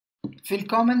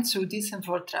Willkommen zu diesem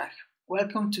Vortrag.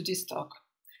 Welcome to this talk.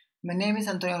 My name is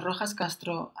Antonio Rojas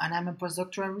Castro and I'm a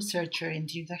postdoctoral researcher in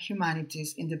Digital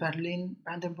Humanities in the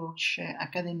Berlin-Brandenburgische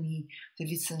Akademie der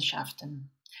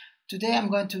Wissenschaften. Today I'm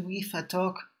going to give a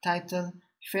talk titled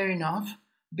Fair Enough,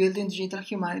 Building Digital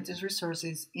Humanities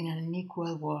Resources in an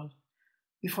Unequal World.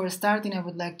 Before starting, I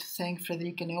would like to thank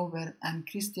Friederike Neuber and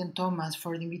Christian Thomas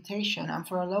for the invitation and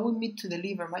for allowing me to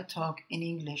deliver my talk in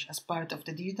English as part of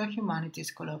the Digital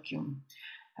Humanities Colloquium.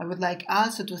 I would like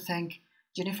also to thank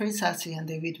Jennifer Isasi and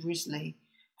David Risley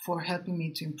for helping me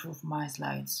to improve my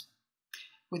slides.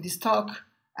 With this talk,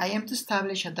 I aim to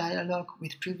establish a dialogue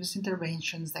with previous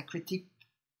interventions that critique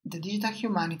the digital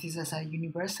humanities as a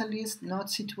universalist, not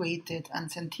situated,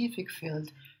 and scientific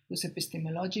field whose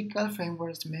epistemological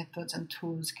frameworks, methods, and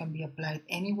tools can be applied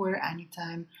anywhere,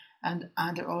 anytime, and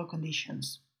under all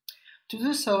conditions. To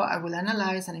do so, I will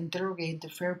analyze and interrogate the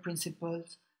FAIR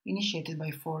principles initiated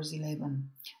by Force 11.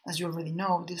 As you already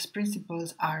know, these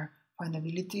principles are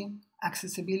findability,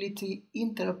 accessibility,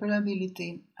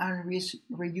 interoperability, and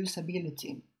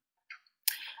reusability.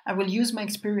 I will use my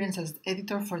experience as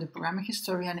editor for the Programming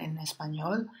Historian in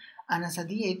Español and as a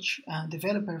DH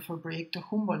developer for Proyecto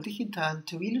Humboldt Digital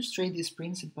to illustrate these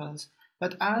principles,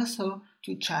 but also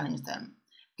to challenge them.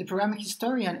 The Programming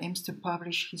Historian aims to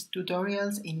publish his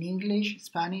tutorials in English,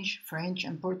 Spanish, French,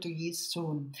 and Portuguese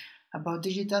soon about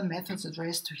digital methods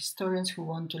addressed to historians who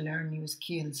want to learn new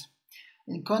skills.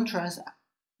 In contrast,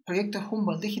 Proyecto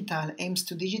Humboldt Digital aims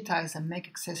to digitize and make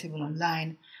accessible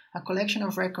online a collection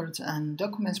of records and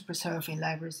documents preserved in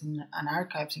libraries and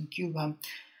archives in Cuba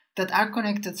that are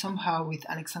connected somehow with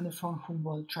Alexander von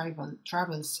Humboldt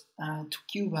travels to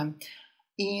Cuba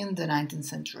in the 19th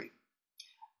century.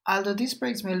 Although these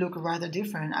projects may look rather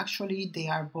different, actually they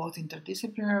are both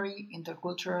interdisciplinary,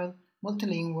 intercultural,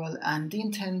 multilingual, and they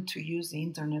intend to use the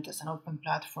internet as an open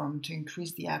platform to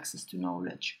increase the access to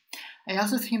knowledge. I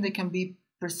also think they can be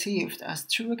perceived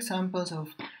as true examples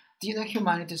of digital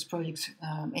humanities projects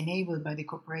enabled by the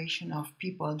cooperation of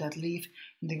people that live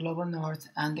in the global north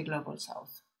and the global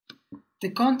south.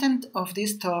 The content of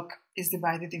this talk is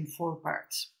divided in 4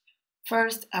 parts.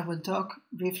 First, I will talk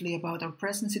briefly about our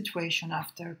present situation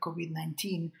after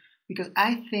COVID-19 because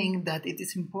I think that it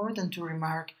is important to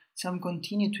remark some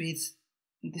continuities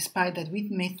despite that we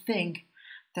may think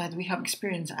that we have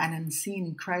experienced an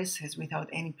unseen crisis without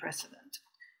any precedent.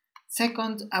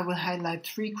 Second, I will highlight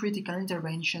 3 critical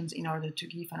interventions in order to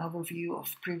give an overview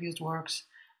of previous works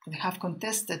that have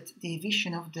contested the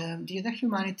vision of the digital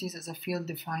humanities as a field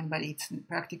defined by its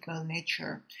practical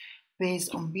nature,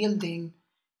 based on building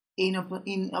in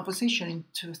opposition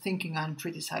to thinking and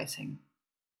criticizing.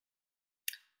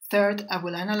 Third, I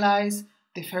will analyze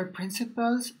the FAIR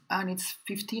principles and its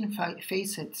 15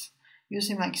 facets,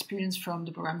 using my experience from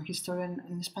the Programming Historian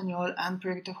in Español and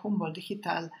Proyecto Humboldt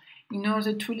Digital in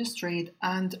order to illustrate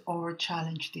and/or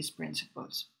challenge these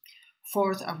principles.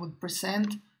 Fourth, I would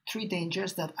present 3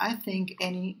 dangers that I think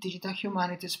any digital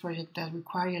humanities project that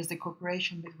requires the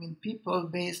cooperation between people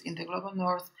based in the global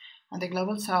north and the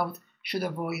global south should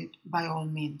avoid by all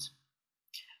means.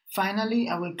 Finally,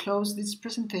 I will close this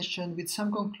presentation with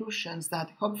some conclusions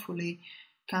that hopefully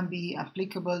can be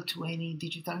applicable to any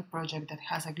digital project that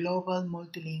has a global,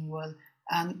 multilingual,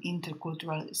 and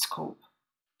intercultural scope.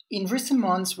 In recent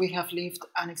months, we have lived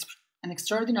an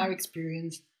extraordinary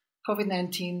experience.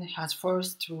 COVID-19 has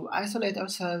forced to isolate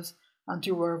ourselves and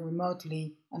to work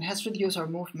remotely and has reduced our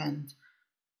movement.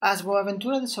 As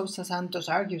Boaventura de Sousa Santos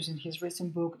argues in his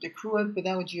recent book, The Cruel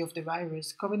Pedagogy of the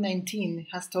Virus, COVID-19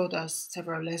 has taught us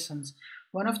several lessons.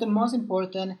 One of the most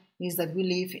important is that we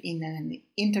live in an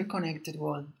interconnected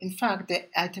world. In fact, the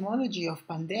etymology of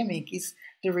pandemic is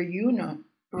the reunion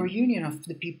of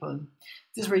the people.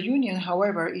 This reunion,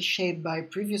 however, is shaped by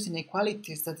previous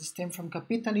inequalities that stem from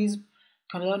capitalism,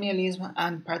 colonialism,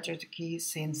 and patriarchy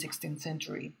since 16th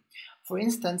century. For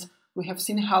instance, we have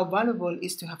seen how valuable it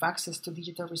is to have access to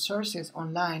digital resources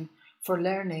online for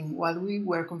learning while we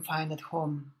were confined at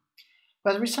home.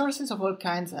 But resources of all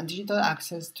kinds and digital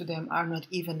access to them are not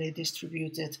evenly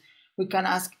distributed. We can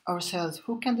ask ourselves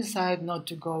who can decide not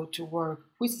to go to work,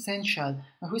 who is essential,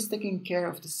 and who is taking care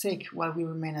of the sick while we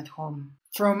remain at home.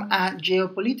 From a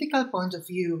geopolitical point of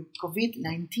view,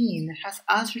 COVID-19 has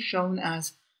also shown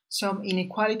us some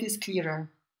inequalities clearer.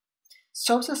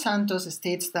 Sousa Santos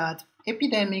states that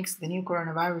epidemics, the new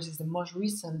coronavirus is the most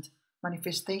recent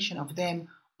manifestation of them,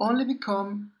 only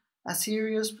become a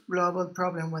serious global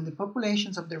problem when the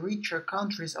populations of the richer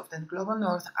countries of the global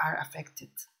north are affected.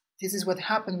 This is what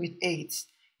happened with AIDS.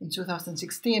 In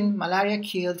 2016, malaria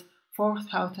killed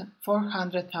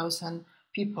 400,000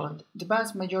 people, the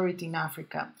vast majority in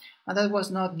Africa, and that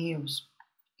was not news.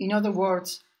 In other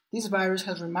words, this virus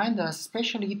has reminded us,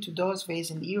 especially to those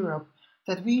based in Europe,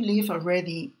 that we live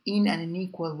already in an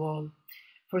unequal world.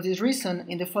 For this reason,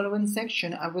 in the following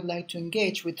section, I would like to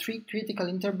engage with 3 critical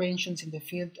interventions in the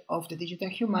field of the digital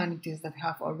humanities that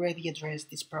have already addressed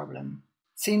this problem.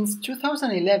 Since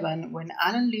 2011, when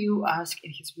Alan Liu asked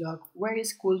in his blog, "Where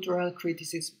is cultural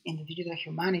criticism in the digital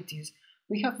humanities?"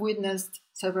 we have witnessed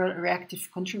several reactive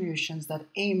contributions that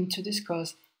aim to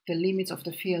discuss the limits of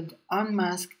the field,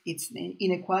 unmask its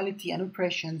inequality and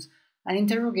oppressions, and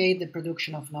interrogate the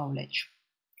production of knowledge.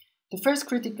 The first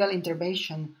critical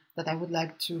intervention that I would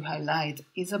like to highlight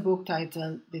is a book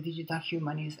titled The Digital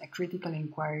Humanities, A Critical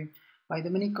Inquiry by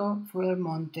Domenico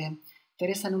Fuelmonte,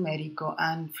 Teresa Numerico,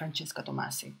 and Francesca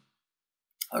Tomasi.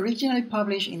 Originally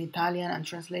published in Italian and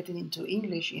translated into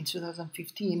English in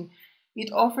 2015,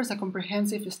 it offers a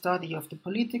comprehensive study of the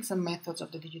politics and methods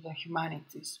of the digital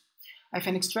humanities. I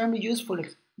find extremely useful the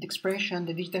expression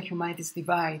 "the digital humanities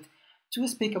divide" to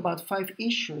speak about 5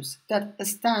 issues that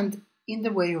stand in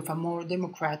the way of a more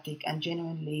democratic and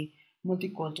genuinely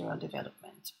multicultural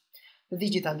development. The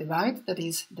digital divide, that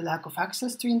is, the lack of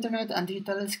access to internet and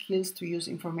digital skills to use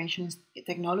information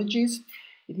technologies.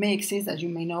 It may exist, as you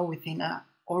may know, within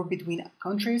or between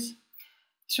countries.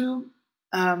 2.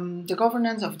 The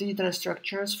governance of digital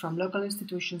structures from local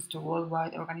institutions to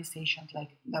worldwide organizations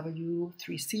like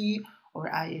W3C or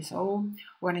ISO,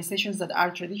 organizations that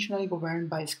are traditionally governed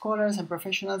by scholars and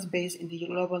professionals based in the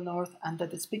global north and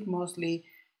that speak mostly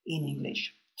in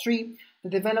English. 3. The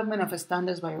development of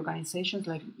standards by organizations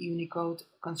like Unicode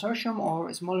Consortium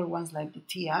or smaller ones like the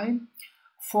TI.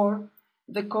 4.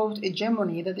 The code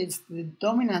hegemony, that is the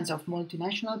dominance of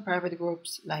multinational private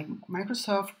groups like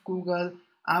Microsoft, Google,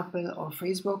 Apple, or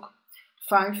Facebook.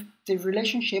 5. The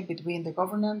relationship between the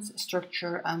governance,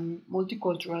 structure, and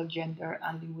multicultural gender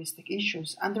and linguistic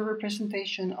issues, and the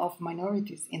representation of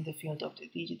minorities in the field of the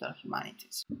digital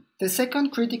humanities. The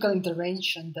second critical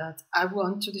intervention that I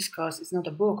want to discuss is not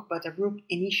a book, but a group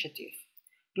initiative.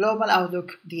 Global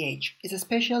Outlook DH is a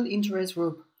special interest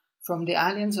group from the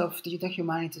Alliance of Digital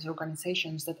Humanities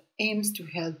organizations that aims to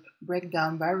help break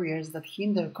down barriers that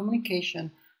hinder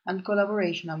communication and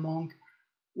collaboration among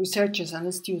researchers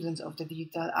and students of the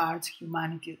digital arts,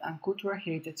 humanities, and cultural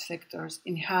heritage sectors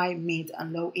in high, mid,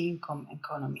 and low-income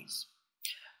economies.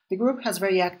 The group has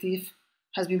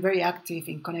been very active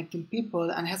in connecting people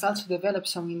and has also developed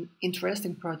some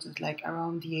interesting projects like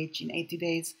Around DH in 80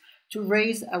 Days to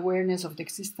raise awareness of the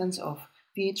existence of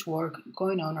DH work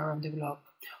going on around the globe,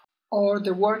 or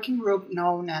the working group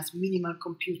known as Minimal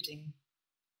Computing.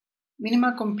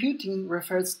 Minimal computing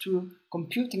refers to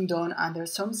computing done under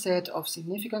some set of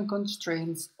significant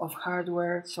constraints of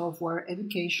hardware, software,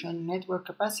 education, network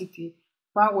capacity,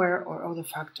 power, or other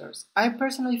factors. I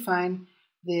personally find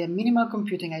the minimal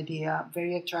computing idea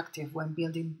very attractive when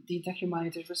building digital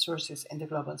humanities resources in the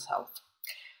Global South.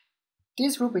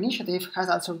 This group initiative has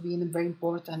also been very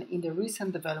important in the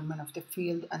recent development of the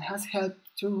field and has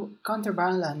helped to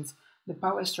counterbalance the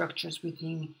power structures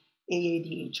within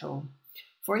AADHO.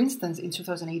 For instance, in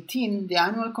 2018, the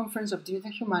annual Conference of Digital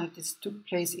Humanities took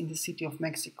place in the City of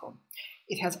Mexico.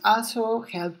 It has also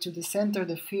helped to decenter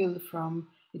the field from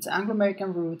its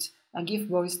Anglo-American roots and give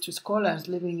voice to scholars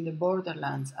living in the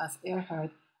borderlands, as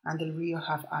Erhard and Del Rio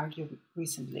have argued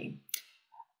recently.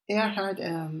 Erhard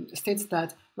states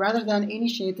that rather than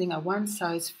initiating a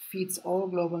one-size-fits-all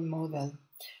global model,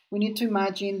 we need to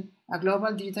imagine a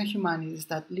global digital humanities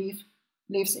that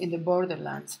lives in the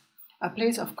borderlands, a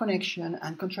place of connection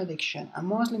and contradiction, and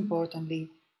most importantly,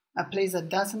 a place that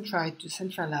doesn't try to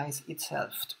centralize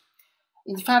itself.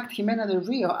 In fact, Jimena Del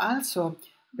Rio also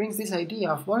brings this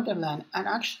idea of borderland and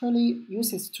actually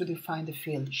uses to define the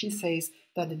field. She says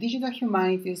that the digital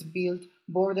humanities build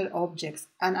border objects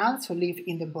and also live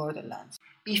in the borderlands.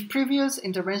 If previous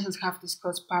interventions have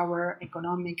discussed power,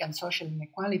 economic, and social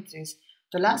inequalities,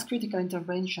 the last critical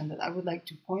intervention that I would like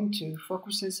to point to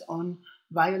focuses on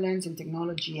violence in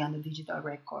technology and the digital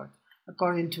record.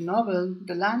 According to Nobel,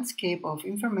 the landscape of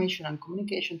information and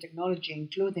communication technology,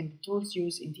 including the tools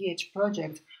used in DH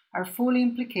projects, are fully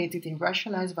implicated in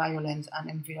racialized violence and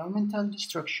environmental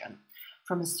destruction,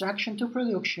 from extraction to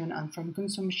production and from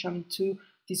consumption to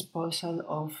disposal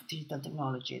of digital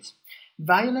technologies.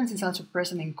 Violence is also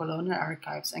present in colonial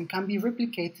archives and can be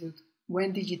replicated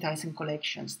when digitizing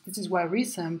collections. This is why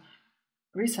RISM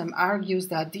argues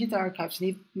that digital archives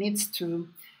needs to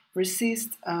resist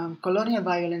colonial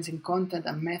violence in content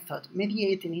and method,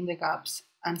 mediating in the gaps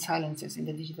and silences in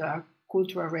the digital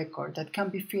cultural record that can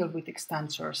be filled with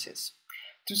extant sources.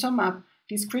 To sum up,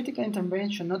 This critical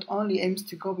intervention not only aims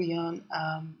to go beyond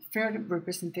fair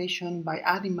representation by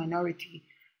adding minority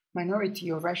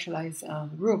or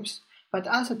racialized groups, but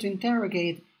also to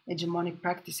interrogate hegemonic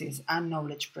practices and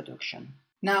knowledge production.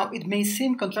 Now, it may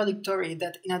seem contradictory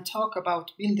that in a talk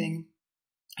about building,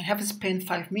 I have spent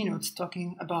 5 minutes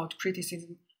talking about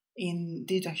criticism in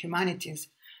digital humanities.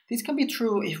 This can be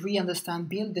true if we understand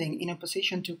building in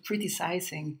opposition to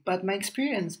criticizing, but my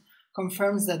experience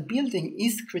confirms that building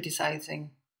is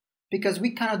criticizing, because we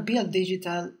cannot build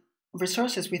digital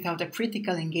resources without a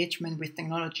critical engagement with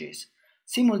technologies.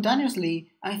 Simultaneously,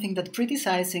 I think that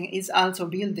criticizing is also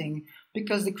building,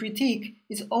 because the critique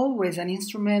is always an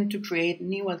instrument to create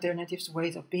new alternative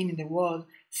ways of being in the world,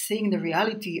 seeing the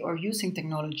reality, or using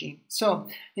technology. So,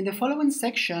 in the following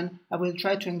section, I will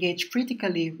try to engage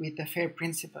critically with the FAIR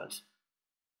principles.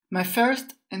 My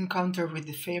first encounter with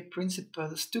the FAIR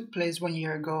principles took place 1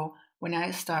 year ago when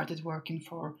I started working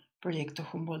for Proyecto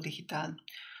Humboldt Digital.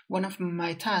 One of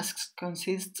my tasks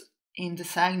consists in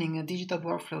designing a digital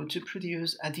workflow to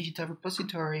produce a digital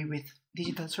repository with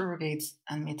digital surrogates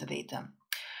and metadata.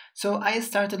 So I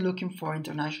started looking for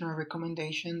international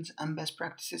recommendations and best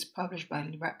practices published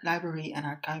by library and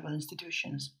archival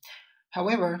institutions.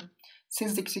 However,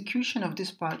 since the execution of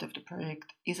this part of the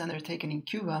project is undertaken in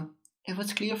Cuba, it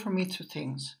was clear for me 2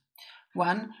 things.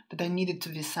 One, that I needed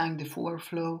to design the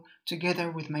workflow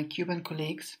together with my Cuban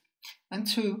colleagues, and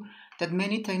 2, that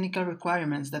many technical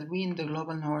requirements that we in the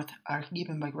global north are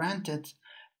given by granted,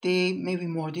 they may be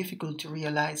more difficult to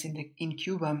realize in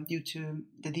Cuba due to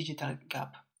the digital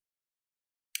gap.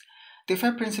 The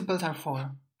FAIR principles are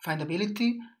 4: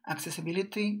 findability,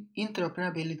 accessibility,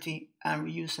 interoperability, and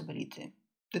reusability.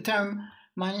 The term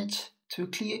managed to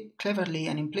cleverly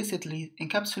and implicitly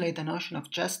encapsulate the notion of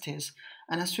justice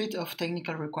and a suite of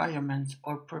technical requirements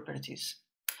or properties.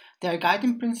 They are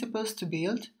guiding principles to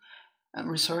build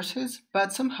resources,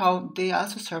 but somehow they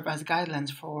also serve as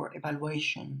guidelines for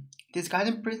evaluation. These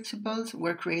guiding principles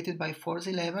were created by Force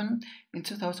 11 in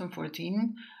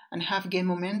 2014 and have gained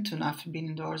momentum after being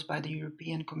endorsed by the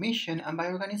European Commission and by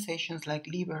organizations like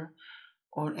LIBER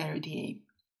or RDA.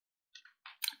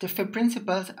 The FAIR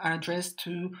principles are addressed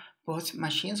to both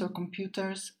machines or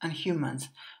computers and humans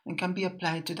and can be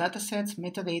applied to datasets,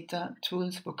 metadata,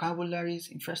 tools, vocabularies,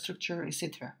 infrastructure,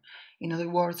 etc. In other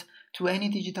words, to any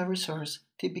digital resource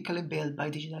typically built by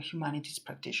digital humanities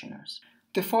practitioners.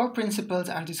 The 4 principles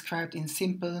are described in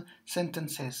simple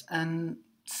sentences and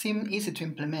seem easy to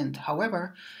implement.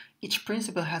 However, each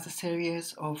principle has a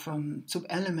series of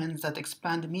sub-elements that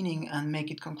expand the meaning and make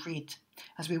it concrete,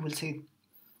 as we will see.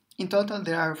 In total,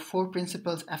 there are 4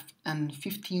 principles and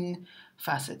 15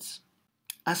 facets.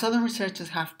 As other researchers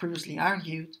have previously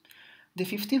argued, the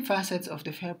 15 facets of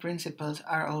the FAIR principles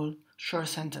are all short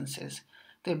sentences.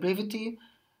 Their brevity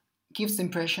gives the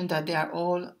impression that they are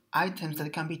all items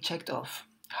that can be checked off.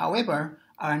 However,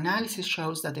 our analysis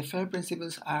shows that the FAIR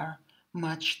principles are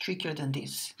much trickier than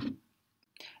this.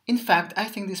 In fact, I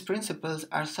think these principles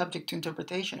are subject to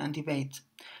interpretation and debate.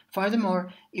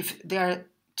 Furthermore, if they are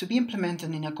to be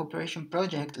implemented in a cooperation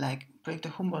project like Proyecto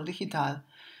Humboldt Digital,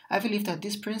 I believe that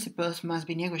these principles must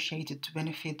be negotiated to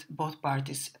benefit both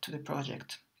parties to the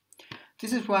project.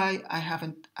 This is why I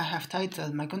have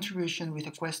titled my contribution with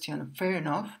a question, fair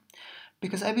enough,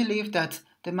 because I believe that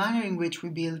the manner in which we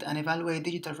build and evaluate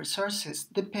digital resources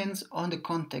depends on the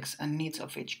context and needs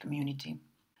of each community.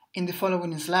 In the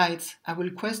following slides, I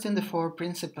will question the 4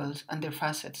 principles and their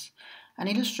facets and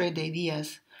illustrate the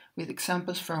ideas with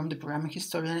examples from the Programming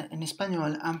Historia en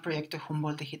Español and Proyecto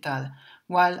Humboldt Digital,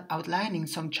 while outlining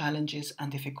some challenges and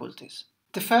difficulties.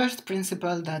 The first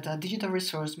principle that a digital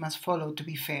resource must follow to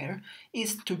be fair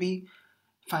is to be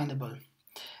findable.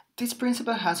 This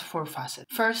principle has 4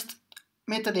 facets. First,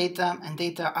 metadata and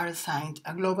data are assigned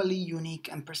a globally unique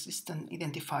and persistent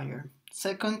identifier.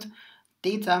 Second,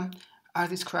 data are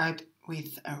described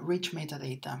with a rich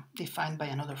metadata, defined by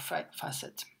another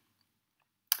facet.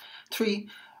 3.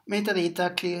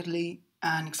 Metadata clearly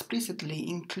and explicitly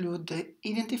include the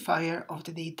identifier of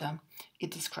the data it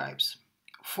describes.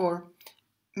 4.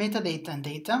 Metadata and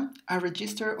data are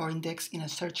registered or indexed in a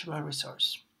searchable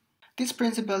resource. This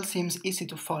principle seems easy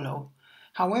to follow.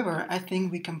 However, I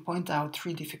think we can point out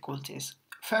 3 difficulties.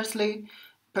 Firstly,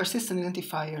 persistent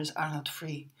identifiers are not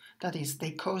free. That is,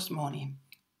 they cost money.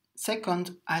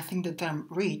 Second, I think the term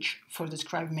rich for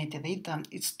described metadata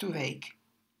is too vague.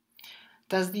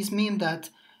 Does this mean that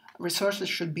resources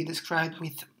should be described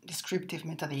with descriptive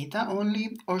metadata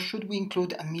only, or should we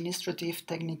include administrative,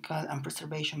 technical, and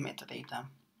preservation metadata?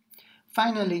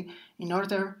 Finally, in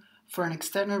order for an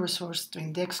external resource to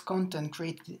index content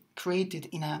created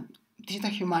in a digital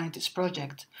humanities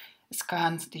project,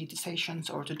 scans,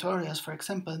 digitizations, or tutorials, for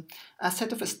example, a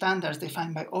set of standards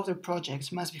defined by other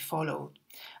projects must be followed.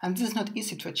 And this is not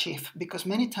easy to achieve because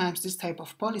many times this type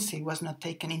of policy was not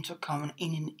taken into account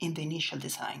in the initial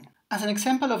design. As an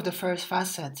example of the first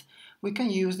facet, we can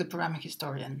use the programming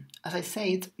historian. As I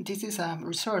said, this is a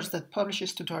resource that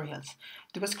publishes tutorials.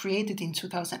 It was created in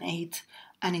 2008,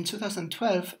 and in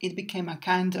 2012 it became a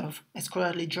kind of a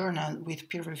scholarly journal with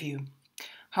peer review.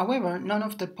 However, none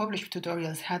of the published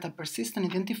tutorials had a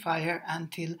persistent identifier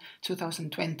until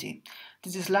 2020.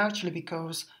 This is largely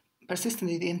because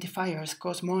persistent identifiers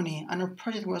cost money and our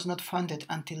project was not funded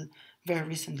until very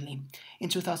recently. In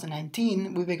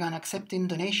 2019, we began accepting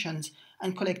donations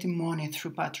and collecting money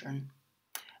through Patreon.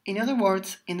 In other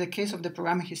words, in the case of the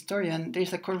programming historian, there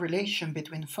is a correlation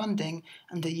between funding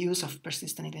and the use of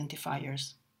persistent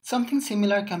identifiers. Something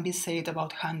similar can be said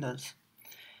about handles.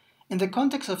 In the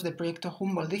context of the Proyecto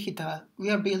Humboldt Digital, we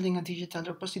are building a digital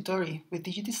repository with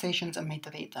digitizations and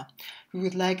metadata. We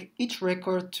would like each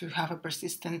record to have a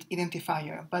persistent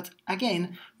identifier, but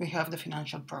again, we have the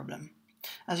financial problem.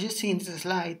 As you see in this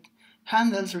slide,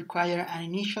 handles require an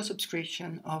initial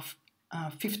subscription of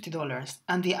 $50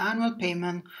 and the annual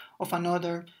payment of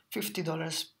another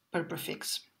 $50 per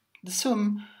prefix. The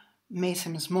sum may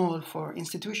seem small for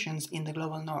institutions in the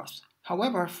global north.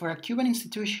 However, for a Cuban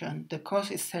institution, the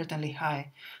cost is certainly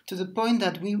high, to the point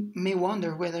that we may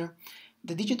wonder whether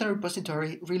the digital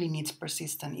repository really needs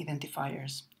persistent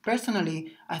identifiers.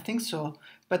 Personally, I think so,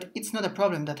 but it's not a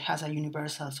problem that has a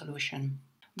universal solution.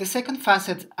 The second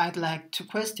facet I'd like to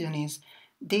question is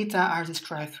data are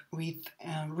described with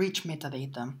rich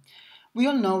metadata. We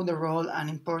all know the role and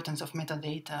importance of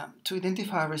metadata to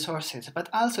identify resources, but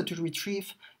also to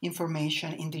retrieve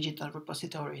information in digital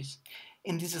repositories.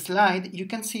 In this slide, you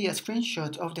can see a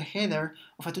screenshot of the header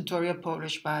of a tutorial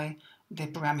published by the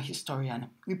programming historian.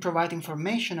 We provide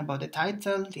information about the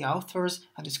title, the authors,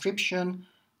 a description,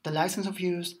 the license of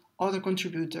use, other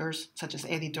contributors such as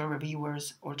editor,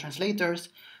 reviewers, or translators,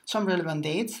 some relevant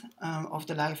dates of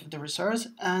the life of the resource,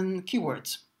 and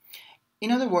keywords. In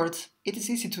other words, it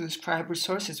is easy to describe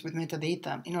resources with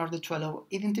metadata in order to allow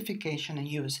identification and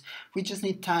use. We just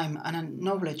need time and a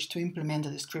knowledge to implement the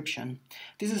description.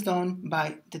 This is done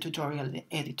by the tutorial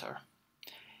editor.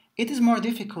 It is more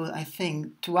difficult, I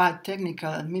think, to add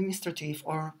technical, administrative,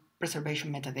 or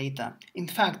preservation metadata. In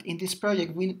fact, in this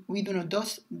project, we do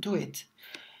not do it.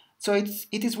 So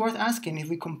it is worth asking if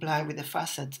we comply with the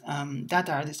facets that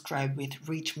are described with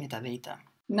rich metadata.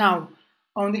 Now,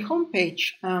 on the home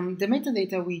page, the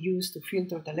metadata we use to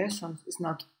filter the lessons is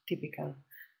not typical.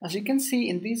 As you can see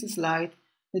in this slide,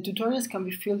 the tutorials can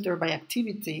be filtered by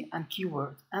activity and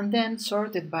keyword, and then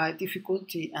sorted by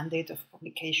difficulty and date of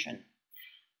publication.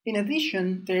 In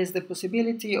addition, there is the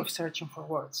possibility of searching for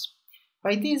words.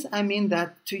 By this, I mean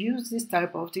that to use this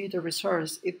type of digital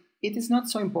resource, it is not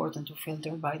so important to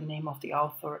filter by the name of the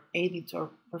author, editor,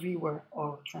 reviewer,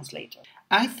 or translator.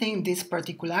 I think this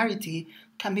particularity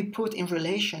can be put in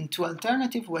relation to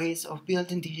alternative ways of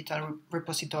building digital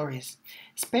repositories,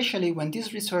 especially when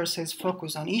these resources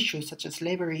focus on issues such as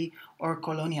slavery or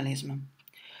colonialism.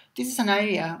 This is an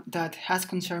area that has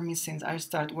concerned me since I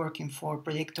started working for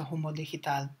Proyecto Humboldt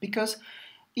Digital, because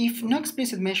if no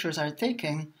explicit measures are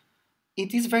taken,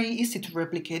 it is very easy to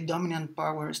replicate dominant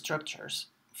power structures.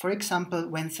 For example,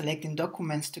 when selecting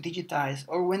documents to digitize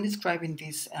or when describing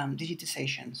these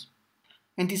digitizations.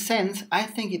 In this sense, I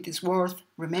think it is worth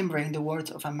remembering the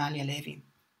words of Amalia Levy.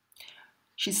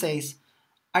 She says,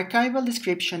 "Archival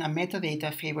description and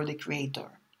metadata favor the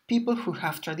creator. People who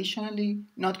have traditionally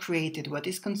not created what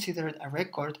is considered a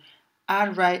record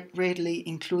are rarely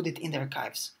included in the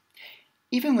archives.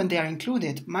 Even when they are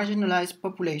included, marginalized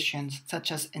populations, such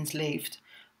as enslaved,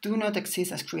 do not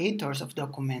exist as creators of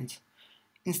documents.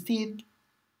 Instead,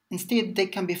 they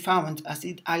can be found as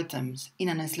items in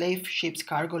an enslaved ship's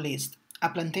cargo list, a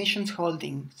plantation's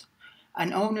holdings,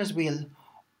 an owner's will,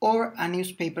 or a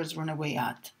newspaper's runaway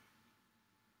ad."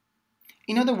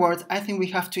 In other words, I think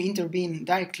we have to intervene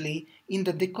directly in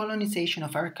the decolonization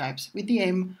of archives with the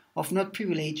aim of not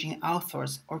privileging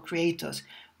authors or creators,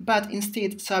 but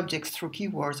instead subjects through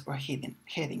keywords or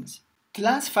headings. The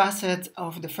last facet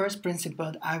of the first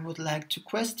principle I would like to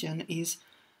question is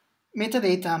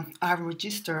metadata are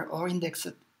registered or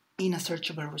indexed in a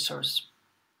searchable resource.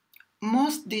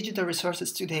 Most digital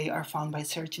resources today are found by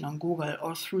searching on Google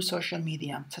or through social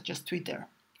media, such as Twitter.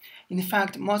 In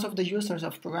fact, most of the users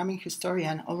of Programming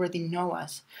Historian already know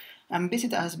us and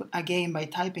visit us again by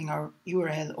typing our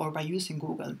URL or by using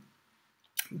Google.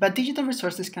 But digital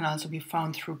resources can also be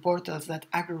found through portals that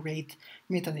aggregate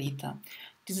metadata.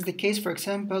 This is the case, for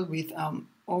example, with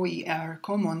OER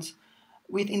Commons,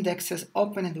 with indexes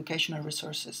open educational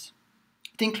resources.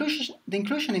 The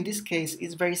inclusion in this case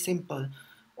is very simple,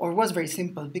 or was very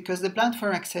simple, because the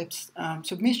platform accepts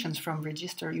submissions from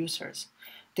registered users.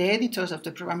 The editors of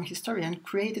the program historian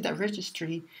created a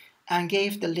registry and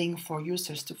gave the link for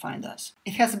users to find us.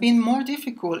 It has been more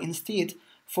difficult instead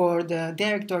for the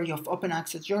directory of open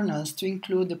access journals to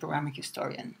include the program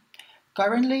historian.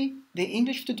 Currently, the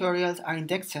English tutorials are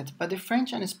indexed, but the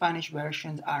French and Spanish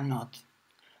versions are not.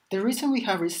 The reason we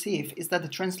have received is that the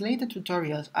translated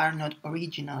tutorials are not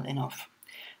original enough.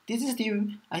 This is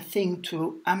due, I think,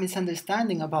 to a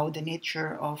misunderstanding about the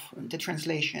nature of the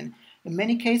translation. In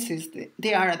many cases,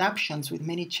 they are adaptations with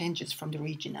many changes from the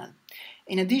original.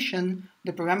 In addition,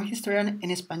 the program historian en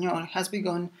español has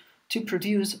begun to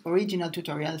produce original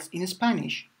tutorials in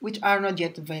Spanish, which are not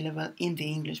yet available in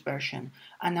the English version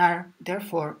and are,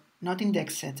 therefore, not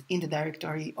indexed in the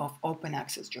directory of open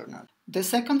access journals. The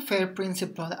second FAIR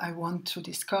principle I want to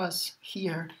discuss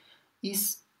here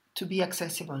is to be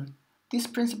accessible. This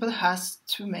principle has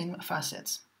two main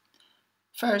facets.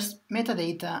 First,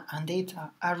 metadata and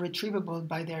data are retrievable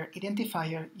by their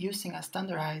identifier using a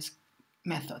standardized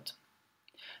method.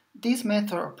 This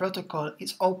method or protocol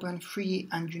is open, free,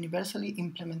 and universally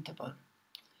implementable.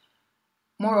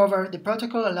 Moreover, the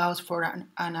protocol allows for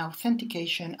an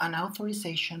authentication and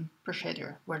authorization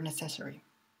procedure where necessary.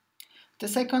 The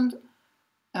second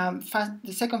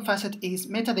facet is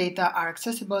metadata are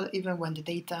accessible even when the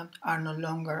data are no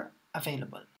longer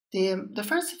available. The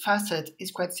first facet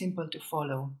is quite simple to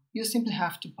follow. You simply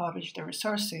have to publish the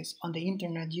resources on the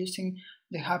internet using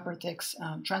the Hypertext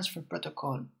Transfer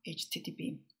Protocol,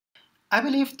 HTTP. I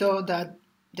believe, though, that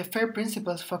the FAIR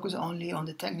principles focus only on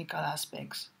the technical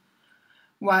aspects.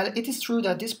 While it is true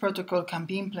that this protocol can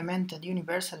be implemented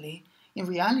universally, in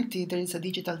reality there is a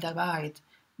digital divide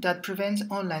that prevents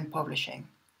online publishing.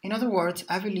 In other words,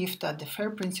 I believe that the FAIR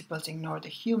principles ignore the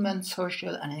human,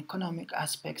 social, and economic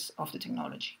aspects of the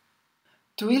technology.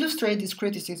 To illustrate this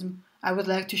criticism, I would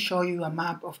like to show you a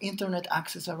map of internet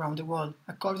access around the world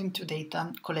according to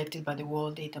data collected by the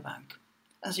World Data Bank.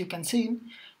 As you can see,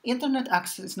 internet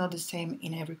access is not the same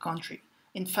in every country.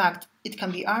 In fact, it can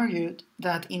be argued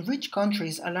that in rich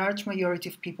countries, a large majority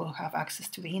of people have access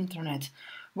to the internet,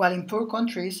 while in poor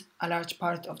countries, a large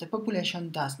part of the population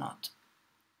does not.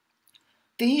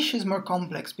 The issue is more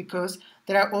complex because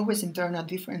there are always internal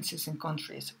differences in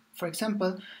countries. For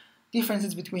example,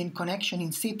 differences between connection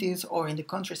in cities or in the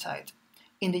countryside.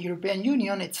 In the European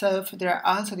Union itself, there are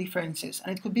also differences,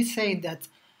 and it could be said that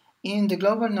in the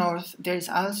global north, there is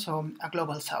also a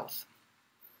global south.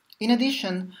 In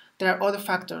addition, there are other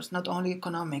factors, not only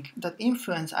economic, that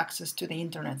influence access to the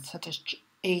internet, such as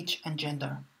age and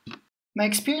gender. My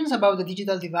experience about the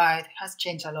digital divide has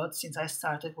changed a lot since I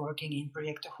started working in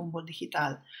Proyecto Humboldt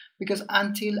Digital, because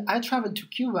until I traveled to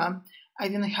Cuba, I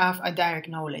didn't have a direct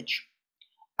knowledge.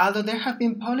 Although there have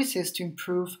been policies to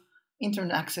improve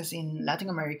internet access in Latin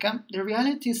America, the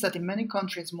reality is that in many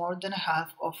countries, more than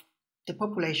half of the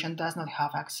population does not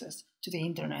have access to the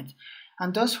internet,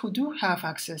 and those who do have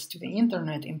access to the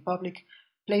internet in public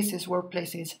places,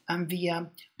 workplaces, and via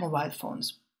mobile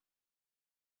phones.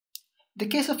 The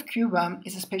case of Cuba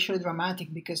is especially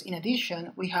dramatic because, in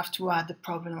addition, we have to add the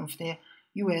problem of the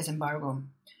US embargo.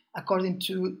 According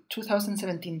to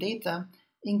 2017 data,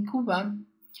 in Cuba,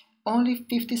 only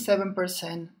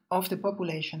 57% of the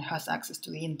population has access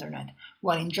to the internet,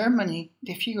 while in Germany,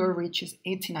 the figure reaches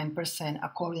 89%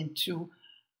 according to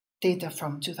data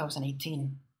from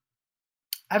 2018.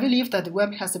 I believe that the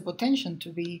web has the potential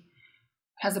to be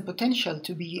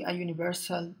a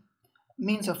universal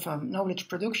means of knowledge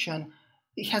production.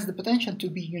 It has the potential to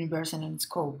be universal in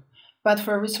scope. But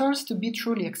for a resource to be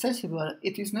truly accessible,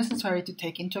 it is necessary to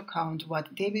take into account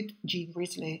what David G.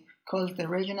 Grizzly calls the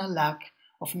regional lack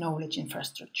of knowledge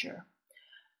infrastructure.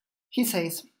 He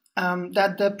says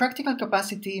that the practical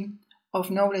capacity of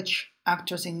knowledge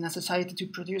actors in a society to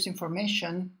produce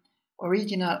information,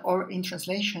 original or in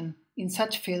translation, in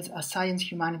such fields as science,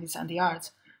 humanities, and the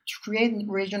arts, to create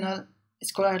regional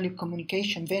scholarly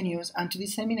communication venues and to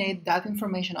disseminate that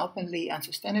information openly and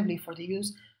sustainably for the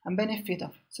use and benefit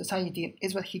of society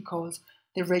is what he calls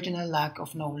the regional lack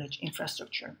of knowledge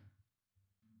infrastructure.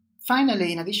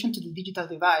 Finally, in addition to the digital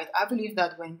divide, I believe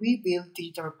that when we build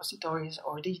digital repositories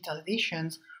or digital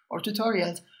editions or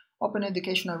tutorials, open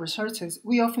educational resources,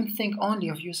 we often think only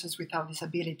of users without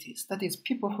disabilities, that is,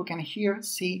 people who can hear,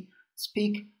 see,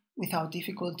 speak without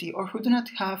difficulty or who do not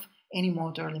have any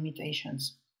motor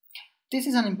limitations. This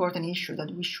is an important issue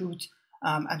that we should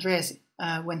address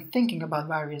when thinking about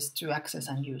barriers to access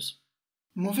and use.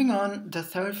 Moving on, the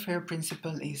third FAIR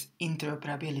principle is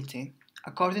interoperability.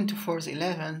 According to Force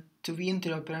 11, to be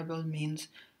interoperable means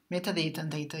metadata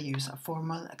and data use a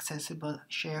formal, accessible,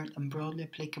 shared, and broadly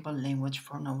applicable language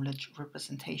for knowledge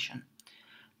representation.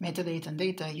 Metadata and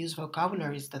data use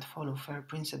vocabularies that follow FAIR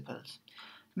principles.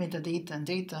 Metadata and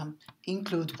data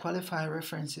include qualifier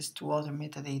references to other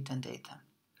metadata and data.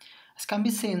 As can be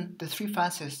seen, the three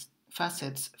facets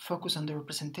focus on the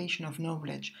representation of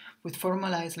knowledge with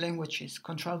formalized languages,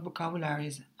 controlled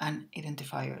vocabularies, and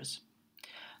identifiers.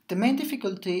 The main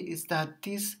difficulty is that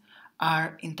these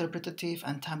are interpretative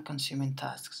and time-consuming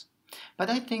tasks. But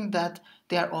I think that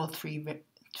they are all three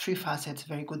facets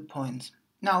very good points.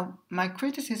 Now, my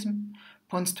criticism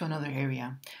points to another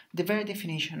area, the very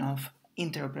definition of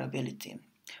interoperability.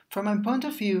 From my point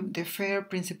of view, the FAIR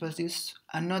principles use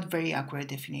a not very accurate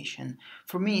definition.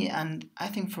 For me, and I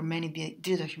think for many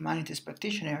digital humanities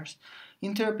practitioners,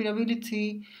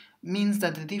 interoperability means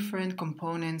that the different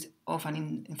components of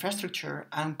an infrastructure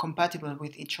are compatible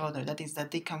with each other. That is,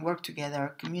 that they can work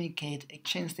together, communicate,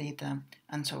 exchange data,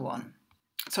 and so on.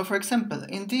 So, for example,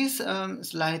 in this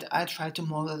slide, I try to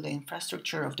model the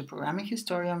infrastructure of the programming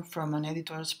historian from an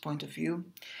editor's point of view.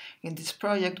 In this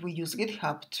project, we use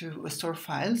GitHub to store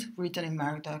files written in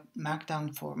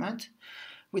Markdown format,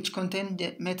 which contain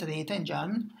the metadata in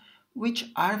YAML,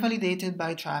 which are validated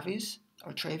by Travis,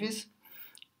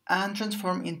 and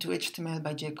transformed into HTML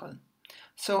by Jekyll.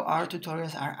 So our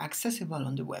tutorials are accessible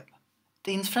on the web.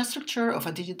 The infrastructure of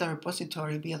a digital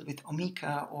repository built with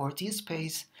Omeka or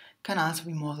DSpace can also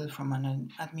be modeled from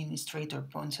an administrator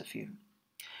point of view.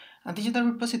 A digital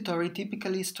repository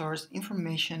typically stores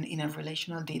information in a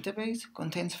relational database,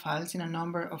 contains files in a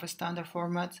number of standard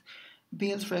formats,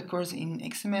 builds records in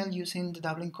XML using the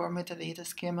Dublin Core metadata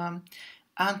schema,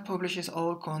 and publishes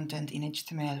all content in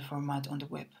HTML format on the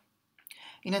web.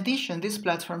 In addition, these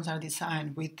platforms are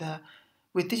designed with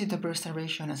digital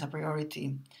preservation as a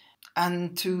priority,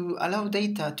 and to allow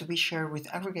data to be shared with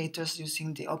aggregators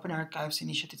using the Open Archives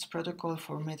Initiatives protocol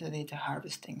for metadata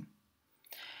harvesting.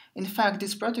 In fact,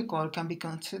 this protocol can be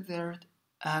considered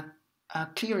a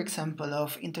clear example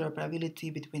of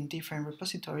interoperability between different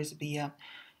repositories via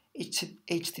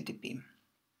HTTP.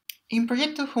 In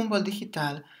Proyecto Humboldt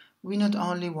Digital, we not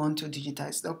only want to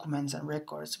digitize documents and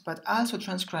records, but also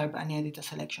transcribe and edit a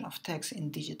selection of text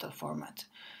in digital format.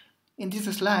 In this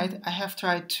slide, I have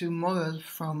tried to model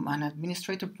from an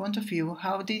administrator point of view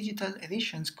how digital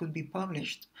editions could be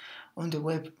published on the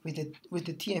web with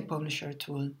the TI Publisher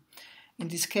tool. In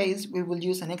this case, we will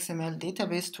use an XML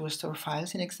database to store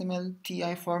files in XML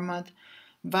TI format,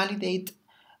 validate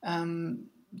them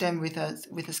with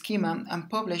a schema, and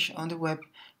publish on the web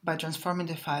by transforming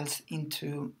the files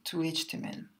into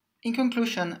HTML. In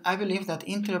conclusion, I believe that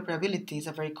interoperability is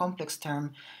a very complex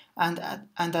term and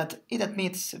that it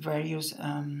admits various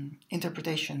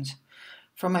interpretations.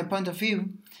 From my point of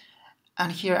view,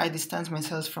 and here I distance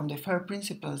myself from the FAIR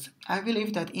principles, I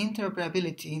believe that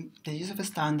interoperability, the use of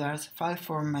standards, file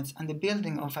formats, and the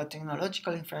building of a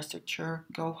technological infrastructure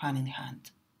go hand in hand.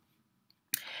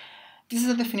 This is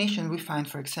a definition we find,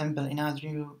 for example, in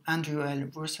Andrew L.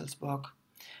 Russell's book,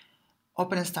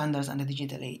 Open Standards and the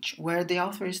Digital Age, where the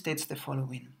author states the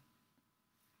following.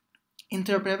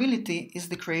 Interoperability is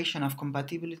the creation of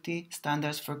compatibility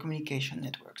standards for communication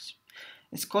networks.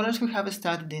 Scholars who have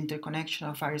studied the interconnection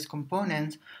of various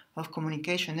components of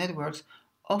communication networks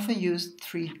often use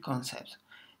three concepts,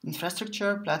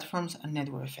 infrastructure, platforms, and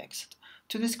network effects,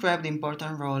 to describe the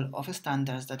important role of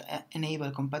standards that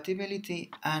enable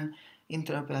compatibility and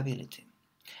interoperability.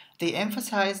 They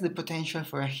emphasize the potential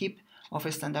for a heap of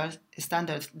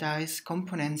standardized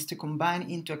components to combine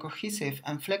into a cohesive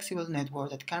and flexible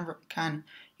network that can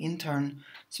in turn,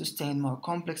 sustain more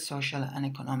complex social and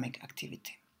economic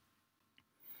activity.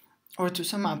 Or to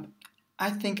sum up, I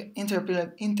think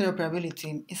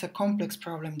interoperability is a complex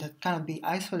problem that cannot be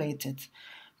isolated,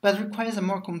 but requires a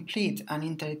more complete and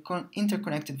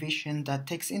interconnected vision that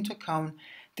takes into account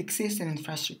the existing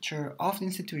infrastructure of the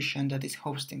institution that is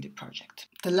hosting the project.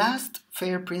 The last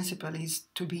FAIR principle is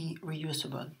to be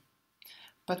reusable.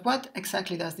 But what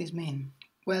exactly does this mean?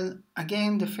 Well,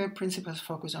 again, the FAIR principles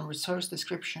focus on resource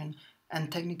description and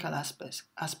technical aspects.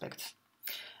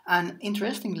 And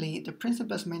interestingly, the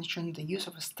principles mention the use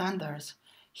of standards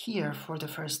here for the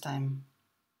first time.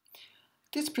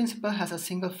 This principle has a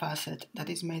single facet that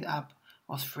is made up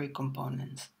of three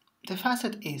components. The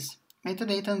facet is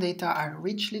metadata and data are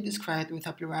richly described with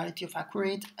a plurality of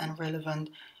accurate and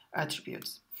relevant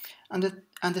attributes. And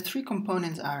the three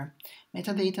components are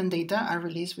metadata and data are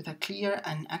released with a clear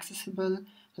and accessible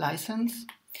license.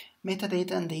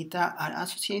 Metadata and data are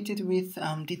associated with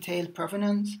detailed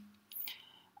provenance.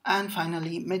 And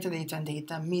finally, metadata and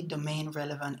data meet domain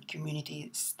relevant community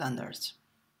standards.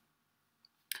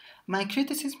 My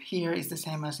criticism here is the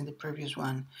same as in the previous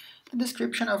one. The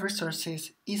description of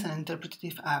resources is an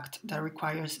interpretative act that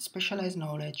requires specialized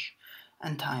knowledge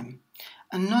and time.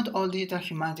 And not all digital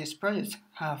humanities projects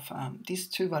have these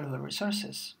two valuable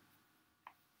resources.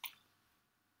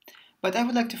 But I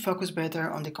would like to focus better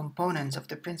on the components of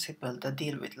the principle that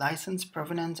deal with license,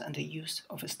 provenance, and the use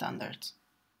of standards.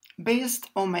 Based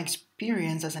on my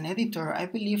experience as an editor, I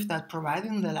believe that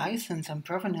providing the license and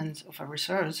provenance of a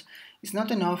resource is not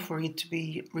enough for it to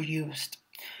be reused.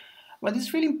 What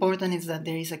is really important is that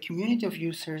there is a community of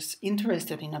users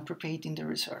interested in appropriating the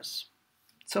resource.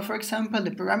 So, for example,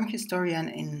 the programming historian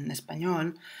in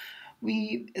Español,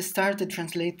 we started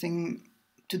translating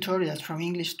tutorials from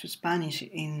English to Spanish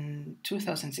in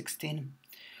 2016.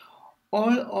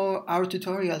 All our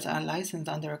tutorials are licensed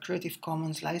under a Creative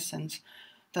Commons license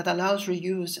that allows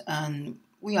reuse, and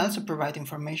we also provide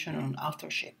information on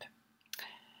authorship.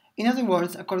 In other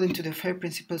words, according to the FAIR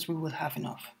principles, we will have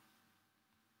enough.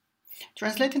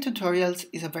 Translating tutorials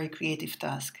is a very creative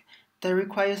task that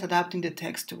requires adapting the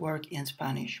text to work in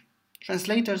Spanish.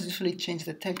 Translators usually change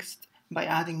the text by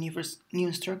adding new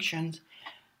instructions,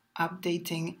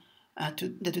 updating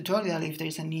the tutorial if there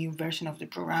is a new version of the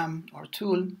program or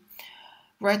tool,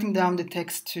 writing down the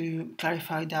text to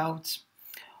clarify doubts,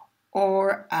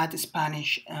 or add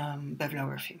Spanish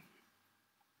bibliography,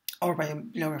 or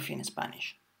bibliography in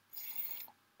Spanish.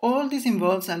 All this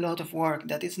involves a lot of work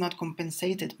that is not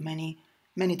compensated many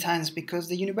times because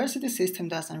the university system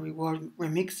doesn't reward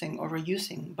remixing or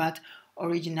reusing, but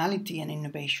originality and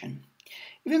innovation.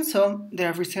 Even so, there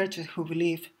are researchers who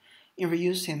believe in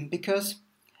reusing because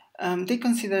they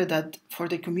consider that for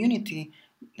the community,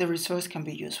 the resource can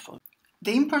be useful.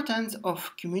 The importance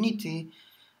of community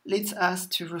leads us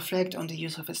to reflect on the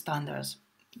use of standards.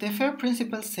 The FAIR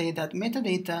principles say that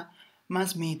metadata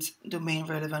must meet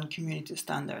domain-relevant community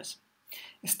standards.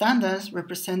 Standards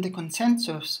represent the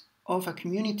consensus of a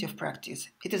community of practice.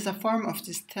 It is a form of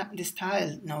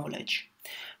distilled knowledge.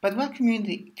 But what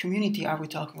community are we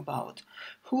talking about?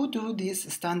 Who do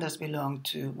these standards belong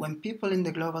to when people in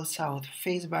the Global South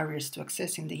face barriers to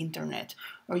accessing the internet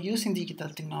or using digital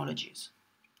technologies?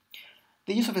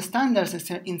 The use of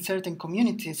standards in certain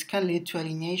communities can lead to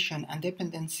alienation and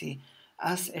dependency,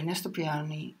 as Ernesto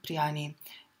Priani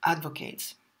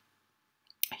advocates.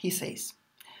 He says,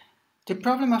 the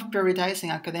problem of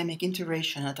prioritizing academic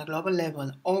integration at a global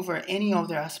level over any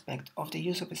other aspect of the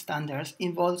use of standards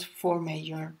involves four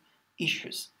major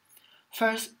issues.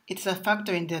 First, it is a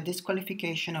factor in the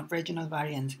disqualification of regional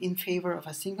variants in favor of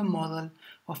a single model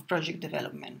of project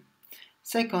development.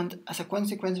 Second, as a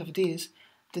consequence of this,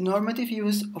 the normative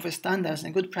use of standards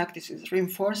and good practices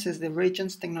reinforces the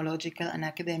region's technological and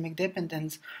academic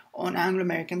dependence on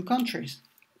Anglo-American countries.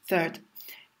 Third,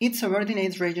 it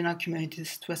subordinates regional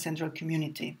communities to a central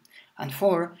community. And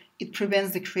four, it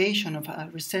prevents the creation of a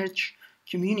research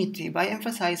community by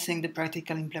emphasizing the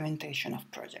practical implementation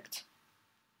of projects.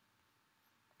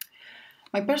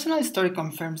 My personal story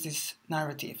confirms this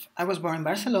narrative. I was born in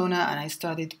Barcelona and I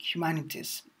studied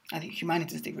humanities, a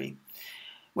humanities degree.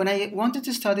 When I wanted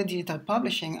to study digital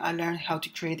publishing, I learned how to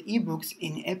create ebooks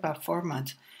in EPUB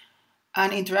format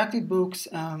and interactive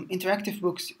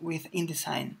books with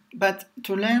InDesign. But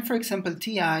to learn, for example,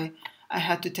 TI, I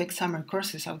had to take summer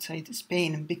courses outside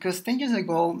Spain because 10 years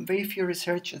ago, very few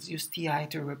researchers used TI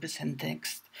to represent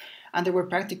text, and there were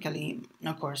practically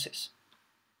no courses.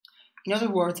 In other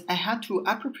words, I had to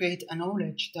appropriate a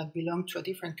knowledge that belonged to a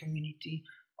different community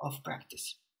of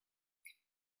practice.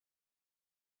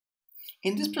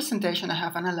 In this presentation, I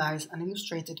have analyzed and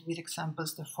illustrated with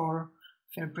examples the four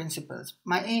FAIR principles.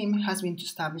 My aim has been to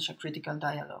establish a critical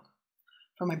dialogue.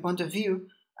 From my point of view,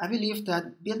 I believe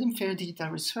that building fair digital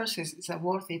resources is a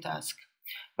worthy task,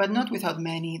 but not without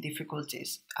many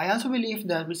difficulties. I also believe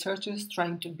that researchers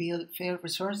trying to build fair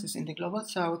resources in the Global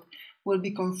South will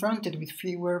be confronted with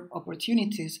fewer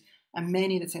opportunities and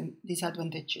many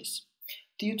disadvantages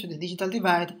due to the digital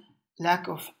divide, lack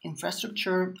of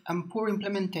infrastructure, and poor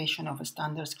implementation of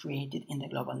standards created in the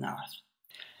Global North.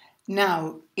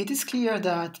 Now, it is clear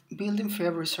that building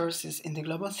fair resources in the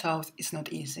Global South is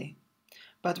not easy.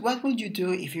 But what would you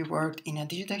do if you worked in a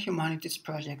digital humanities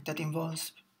project that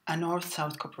involves a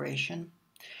North-South cooperation?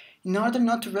 In order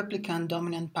not to replicate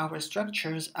dominant power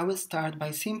structures, I will start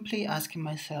by simply asking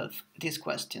myself these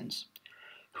questions.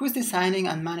 Who is designing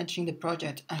and managing the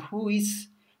project, and who is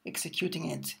executing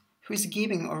it? Who is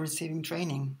giving or receiving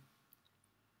training?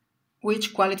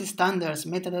 Which quality standards,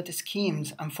 metadata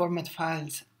schemes, and format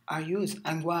files are used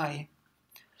and why?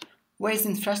 Where is the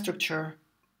infrastructure,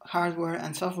 hardware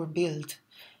and software built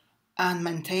and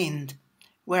maintained?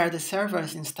 Where are the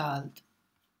servers installed?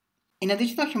 In a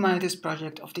digital humanities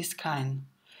project of this kind,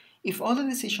 if all the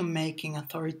decision-making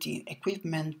authority,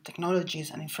 equipment,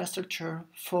 technologies, and infrastructure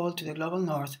fall to the global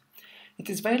north, it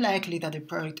is very likely that the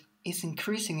project is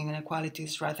increasing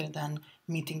inequalities rather than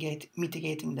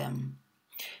mitigating them.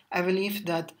 I believe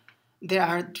that there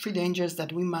are three dangers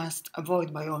that we must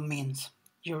avoid by all means: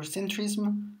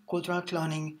 Eurocentrism, cultural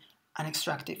cloning, and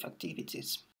extractive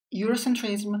activities.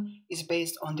 Eurocentrism is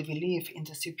based on the belief in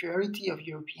the superiority of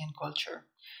European culture.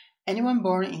 Anyone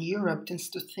born in Europe tends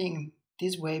to think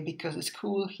this way because the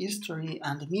school, history,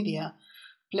 and the media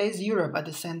place Europe at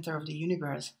the center of the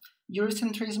universe.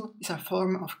 Eurocentrism is a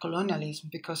form of colonialism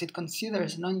because it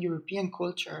considers non-European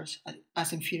cultures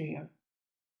as inferior.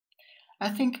 I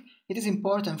think it is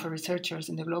important for researchers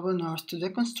in the global north to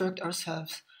deconstruct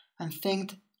ourselves and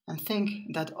think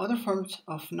that other forms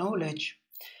of knowledge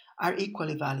are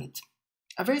equally valid.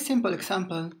 A very simple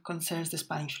example concerns the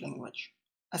Spanish language.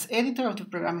 As editor of the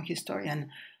programming historian,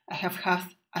 I have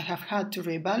had to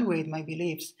reevaluate my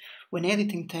beliefs when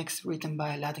editing texts written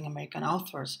by Latin American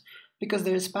authors, because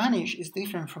their Spanish is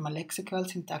different from a lexical,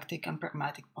 syntactic, and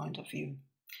pragmatic point of view.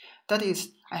 That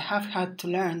is, I have had to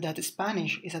learn that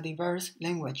Spanish is a diverse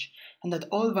language and that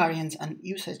all variants and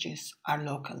usages are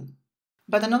local.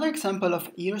 But another example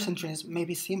of Eurocentrism may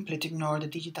be simply to ignore the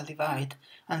digital divide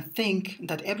and think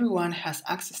that everyone has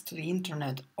access to the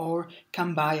internet or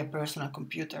can buy a personal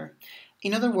computer.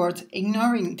 In other words,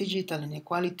 ignoring digital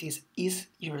inequalities is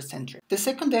Eurocentric. The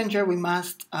second danger we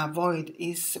must avoid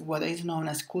is what is known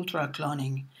as cultural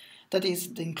cloning. That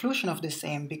is, the inclusion of the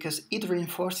same because it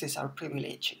reinforces our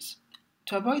privileges.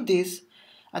 To avoid this,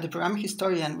 at the program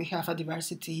historian, we have a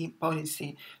diversity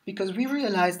policy because we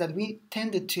realized that we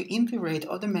tended to integrate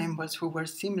other members who were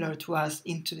similar to us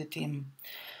into the team.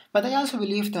 But I also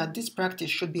believe that this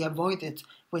practice should be avoided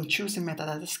when choosing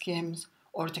metadata schemes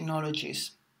or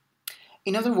technologies.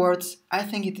 In other words, I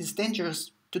think it is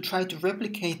dangerous to try to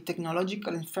replicate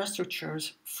technological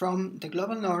infrastructures from the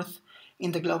global north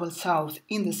in the global south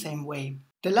in the same way.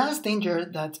 The last danger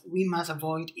that we must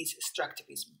avoid is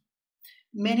extractivism.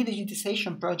 Many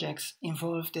digitization projects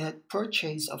involve the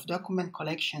purchase of document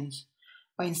collections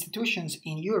by institutions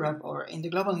in Europe or in the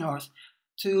global north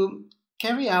to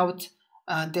carry out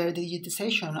their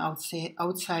digitization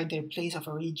outside their place of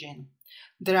origin.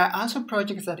 There are also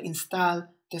projects that install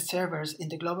the servers in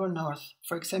the global north,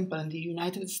 for example in the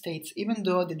United States, even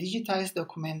though the digitized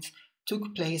documents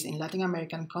took place in Latin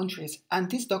American countries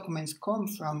and these documents come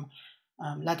from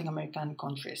Latin American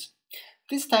countries.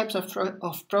 These types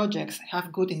of projects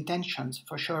have good intentions,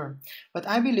 for sure, but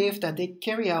I believe that they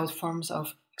carry out forms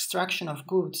of extraction of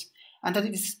goods and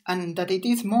that it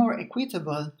is more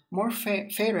equitable, more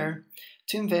fairer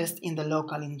to invest in the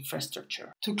local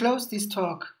infrastructure. To close this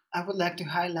talk, I would like to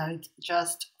highlight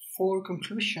just 4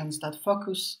 conclusions that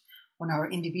focus on our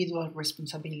individual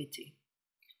responsibility.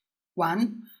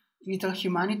 1. Digital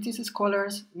humanities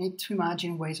scholars need to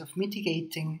imagine ways of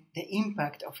mitigating the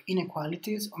impact of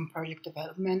inequalities on project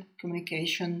development,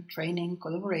 communication, training,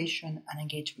 collaboration, and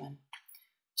engagement.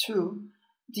 2.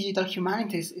 Digital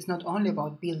humanities is not only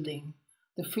about building.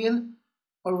 The field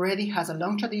already has a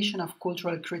long tradition of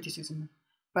cultural criticism,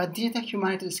 but digital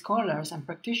humanities scholars and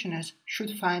practitioners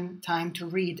should find time to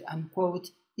read and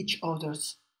quote each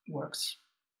other's works.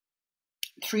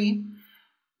 3.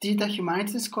 Digital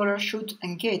humanities scholars should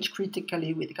engage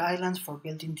critically with guidelines for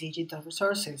building digital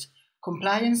resources.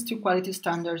 Compliance to quality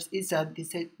standards is a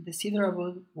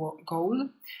desirable goal,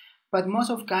 but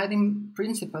most of guiding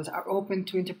principles are open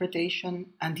to interpretation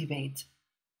and debate.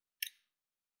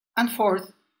 And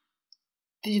 4th,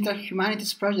 digital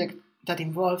humanities projects that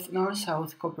involve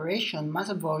North-South cooperation must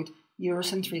avoid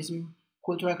Eurocentrism,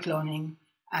 cultural cloning,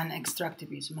 and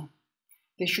extractivism.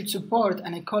 They should support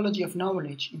an ecology of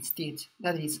knowledge instead,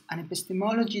 that is, an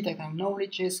epistemology that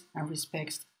acknowledges and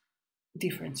respects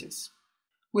differences.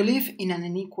 We live in an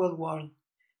unequal world.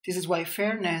 This is why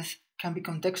fairness can be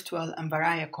contextual and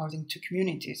vary according to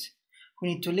communities. We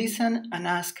need to listen and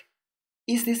ask,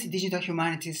 is this digital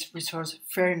humanities resource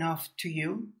fair enough to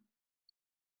you?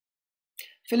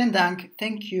 Vielen Dank,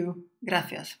 thank you,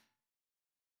 gracias.